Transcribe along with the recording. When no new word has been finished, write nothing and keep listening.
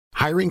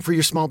Hiring for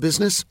your small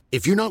business?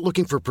 If you're not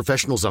looking for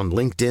professionals on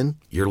LinkedIn,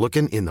 you're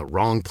looking in the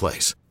wrong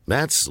place.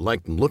 That's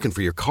like looking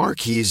for your car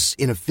keys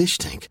in a fish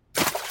tank.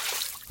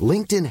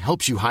 LinkedIn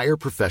helps you hire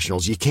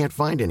professionals you can't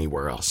find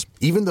anywhere else,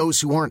 even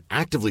those who aren't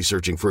actively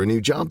searching for a new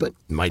job but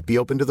might be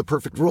open to the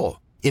perfect role.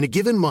 In a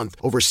given month,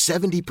 over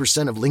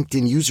 70% of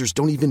LinkedIn users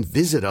don't even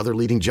visit other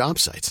leading job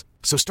sites.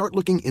 So start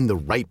looking in the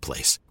right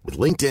place. With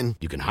LinkedIn,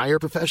 you can hire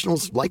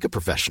professionals like a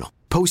professional.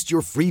 Post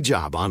your free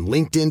job on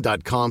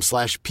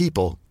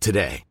linkedin.com/people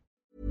today.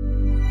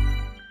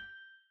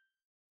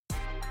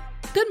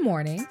 Good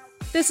morning.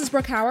 This is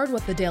Brooke Howard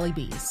with The Daily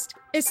Beast.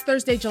 It's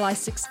Thursday, July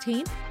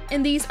 16th,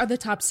 and these are the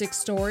top 6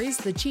 stories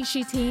the Cheat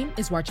Sheet team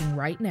is watching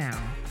right now.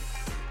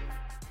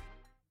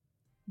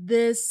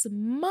 This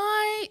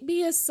might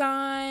be a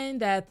sign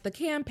that the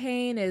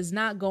campaign is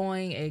not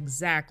going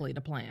exactly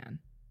to plan.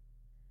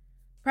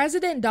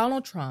 President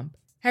Donald Trump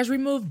has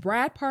removed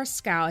Brad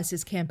Parscale as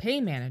his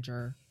campaign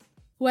manager,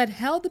 who had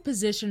held the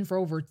position for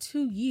over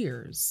 2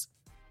 years.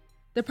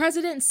 The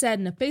president said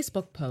in a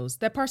Facebook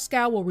post that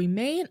Parscale will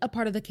remain a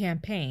part of the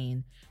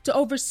campaign to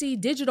oversee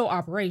digital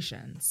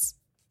operations.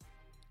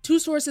 2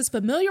 sources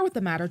familiar with the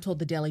matter told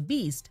the Daily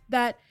Beast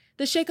that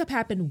the shakeup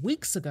happened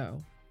weeks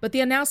ago, but the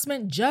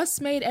announcement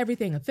just made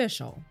everything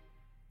official.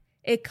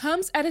 It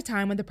comes at a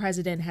time when the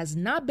president has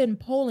not been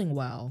polling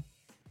well,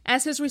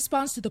 as his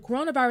response to the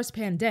coronavirus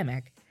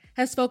pandemic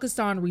has focused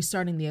on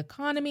restarting the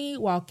economy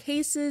while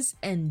cases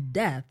and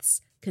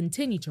deaths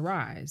continue to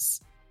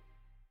rise.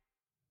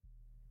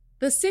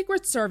 The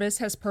Secret Service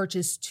has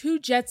purchased 2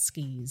 jet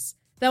skis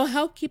that will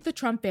help keep the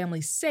Trump family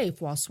safe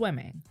while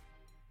swimming.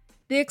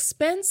 The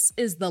expense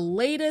is the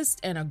latest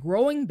in a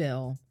growing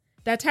bill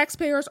that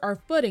taxpayers are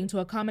footing to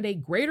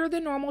accommodate greater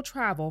than normal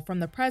travel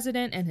from the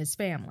president and his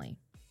family.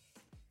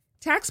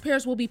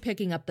 Taxpayers will be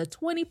picking up the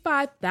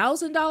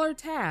 $25,000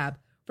 tab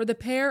for the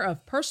pair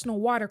of personal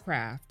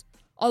watercraft,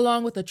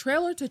 along with a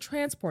trailer to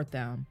transport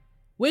them,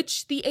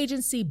 which the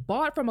agency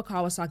bought from a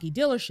Kawasaki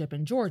dealership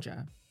in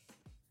Georgia.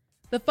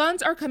 The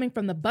funds are coming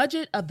from the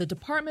budget of the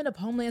Department of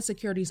Homeland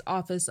Security's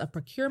Office of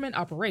Procurement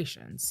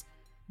Operations.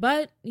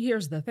 But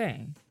here's the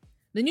thing.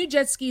 The new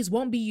jet skis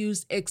won't be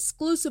used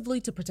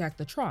exclusively to protect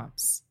the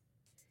Trumps.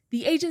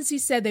 The agency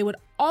said they would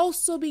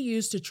also be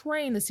used to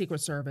train the Secret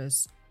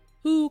Service,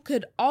 who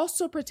could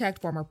also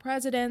protect former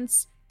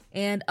presidents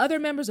and other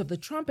members of the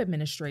Trump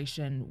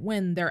administration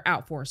when they're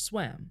out for a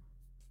swim.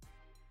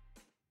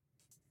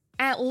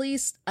 At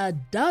least a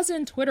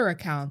dozen Twitter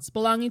accounts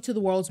belonging to the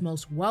world's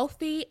most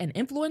wealthy and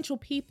influential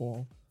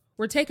people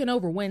were taken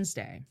over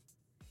Wednesday.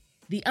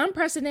 The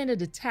unprecedented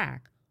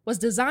attack was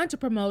designed to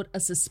promote a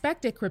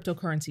suspected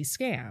cryptocurrency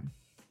scam.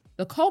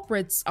 The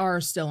culprits are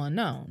still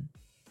unknown.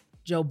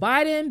 Joe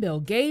Biden, Bill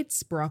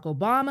Gates, Barack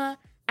Obama,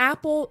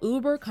 Apple,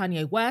 Uber,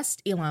 Kanye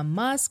West, Elon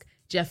Musk,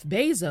 Jeff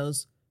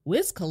Bezos,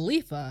 Wiz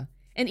Khalifa,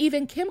 and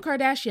even Kim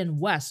Kardashian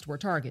West were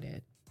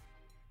targeted.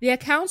 The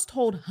accounts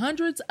told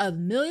hundreds of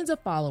millions of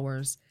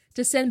followers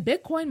to send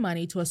Bitcoin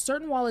money to a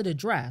certain wallet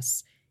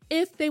address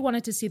if they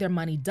wanted to see their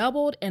money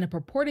doubled in a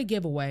purported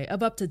giveaway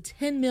of up to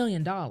 $10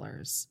 million.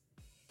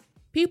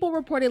 People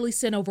reportedly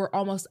sent over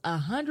almost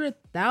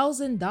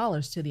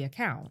 $100,000 to the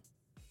account.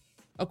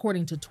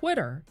 According to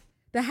Twitter,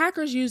 the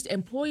hackers used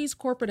employees'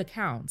 corporate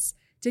accounts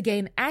to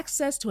gain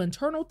access to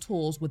internal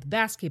tools with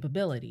vast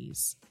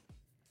capabilities.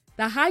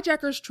 The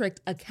hijackers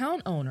tricked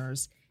account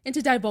owners into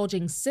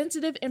divulging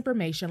sensitive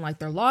information like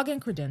their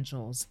login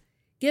credentials,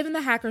 giving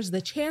the hackers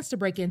the chance to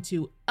break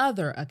into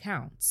other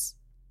accounts.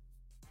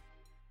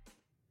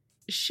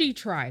 She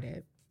tried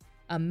it.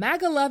 A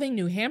MAGA-loving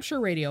New Hampshire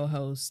radio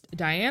host,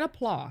 Diana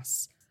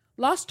Ploss,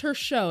 lost her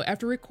show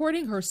after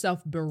recording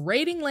herself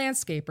berating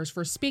landscapers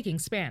for speaking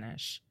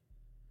Spanish.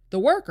 The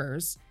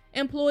workers,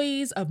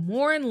 employees of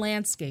Morin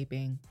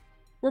Landscaping,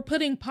 were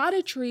putting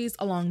potted trees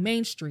along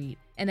Main Street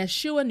in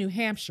Nashua, New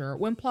Hampshire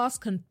when Ploss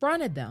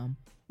confronted them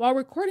while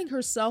recording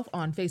herself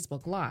on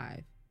Facebook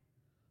Live.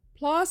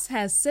 Ploss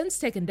has since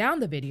taken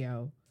down the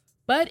video,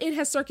 but it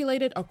has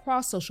circulated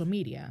across social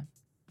media.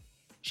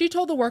 She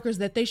told the workers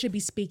that they should be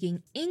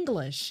speaking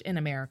English in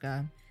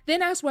America,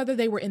 then asked whether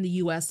they were in the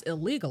U.S.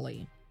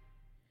 illegally.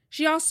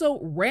 She also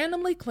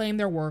randomly claimed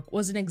their work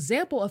was an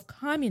example of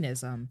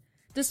communism,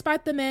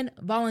 despite the men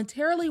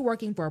voluntarily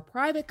working for a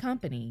private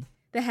company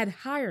that had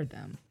hired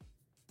them.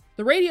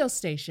 The radio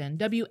station,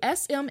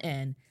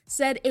 WSMN,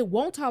 said it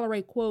won't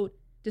tolerate, quote,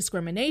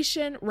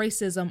 discrimination,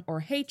 racism,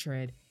 or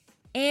hatred,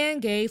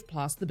 and gave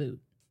Ploss the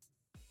boot.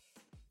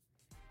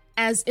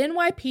 As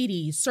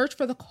NYPD searched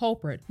for the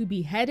culprit who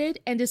beheaded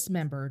and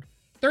dismembered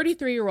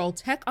 33-year-old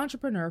tech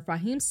entrepreneur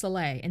Fahim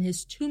Saleh in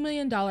his $2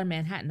 million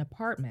Manhattan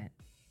apartment,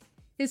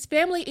 his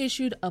family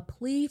issued a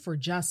plea for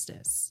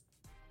justice.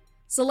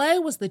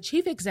 Saleh was the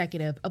chief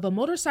executive of a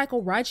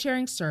motorcycle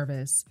ride-sharing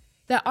service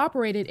that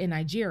operated in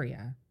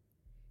Nigeria.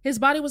 His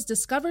body was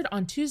discovered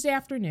on Tuesday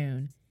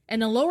afternoon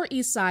in a Lower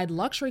East Side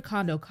luxury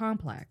condo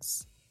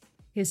complex.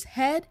 His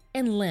head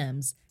and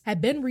limbs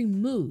had been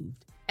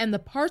removed, and the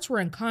parts were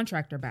in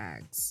contractor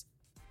bags.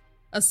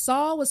 A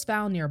saw was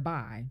found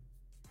nearby.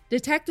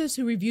 Detectives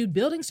who reviewed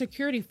building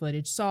security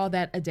footage saw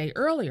that a day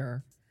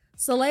earlier,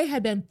 Soleil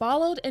had been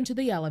followed into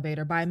the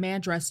elevator by a man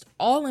dressed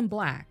all in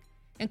black,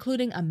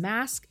 including a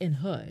mask and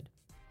hood.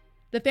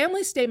 The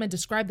family's statement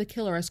described the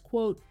killer as,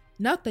 quote,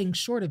 nothing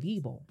short of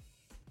evil.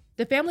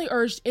 The family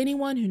urged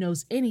anyone who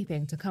knows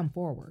anything to come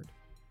forward.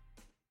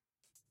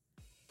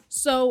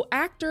 So,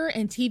 actor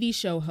and TV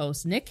show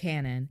host Nick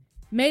Cannon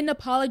made an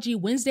apology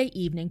Wednesday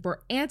evening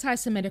for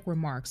anti-Semitic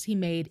remarks he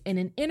made in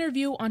an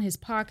interview on his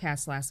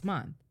podcast last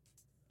month.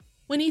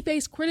 When he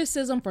faced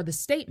criticism for the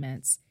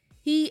statements,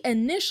 he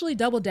initially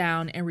doubled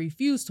down and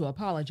refused to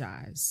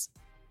apologize.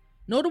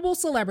 Notable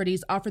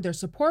celebrities offered their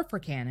support for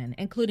Cannon,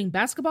 including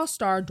basketball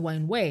star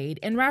Dwayne Wade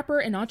and rapper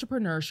and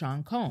entrepreneur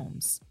Sean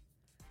Combs.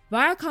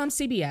 Viacom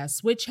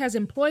CBS, which has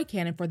employed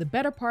Cannon for the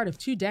better part of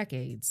 2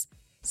 decades,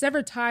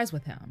 severed ties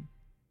with him.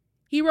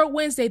 He wrote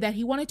Wednesday that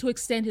he wanted to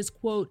extend his,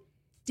 quote,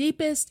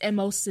 deepest and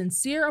most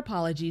sincere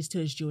apologies to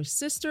his Jewish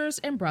sisters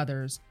and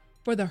brothers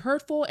for the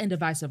hurtful and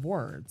divisive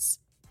words.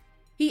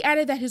 He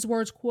added that his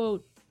words,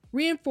 quote,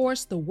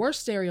 reinforced the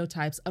worst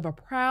stereotypes of a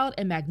proud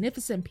and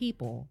magnificent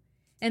people,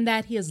 and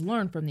that he has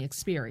learned from the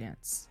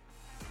experience.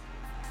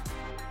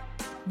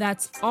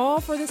 That's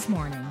all for this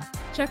morning.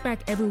 Check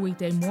back every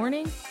weekday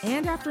morning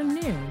and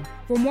afternoon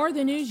for more of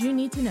the news you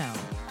need to know.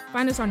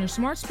 Find us on your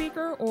smart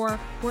speaker or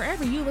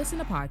wherever you listen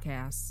to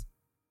podcasts.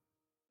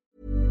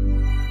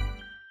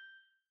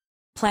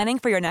 Planning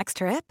for your next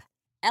trip?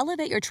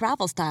 Elevate your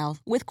travel style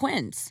with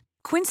Quince.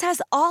 Quince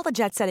has all the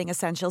jet-setting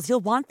essentials you'll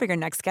want for your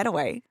next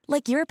getaway,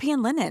 like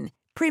European linen,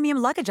 premium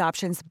luggage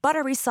options,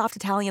 buttery soft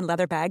Italian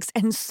leather bags,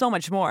 and so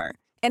much more.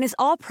 And is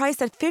all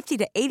priced at 50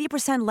 to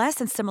 80% less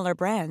than similar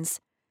brands.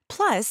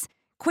 Plus,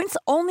 Quince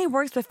only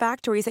works with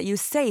factories that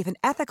use safe and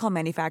ethical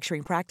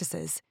manufacturing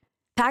practices.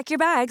 Pack your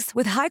bags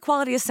with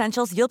high-quality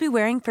essentials you'll be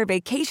wearing for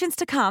vacations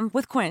to come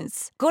with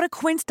Quince. Go to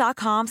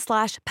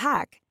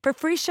quince.com/pack for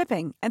free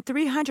shipping and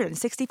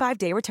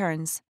 365-day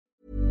returns.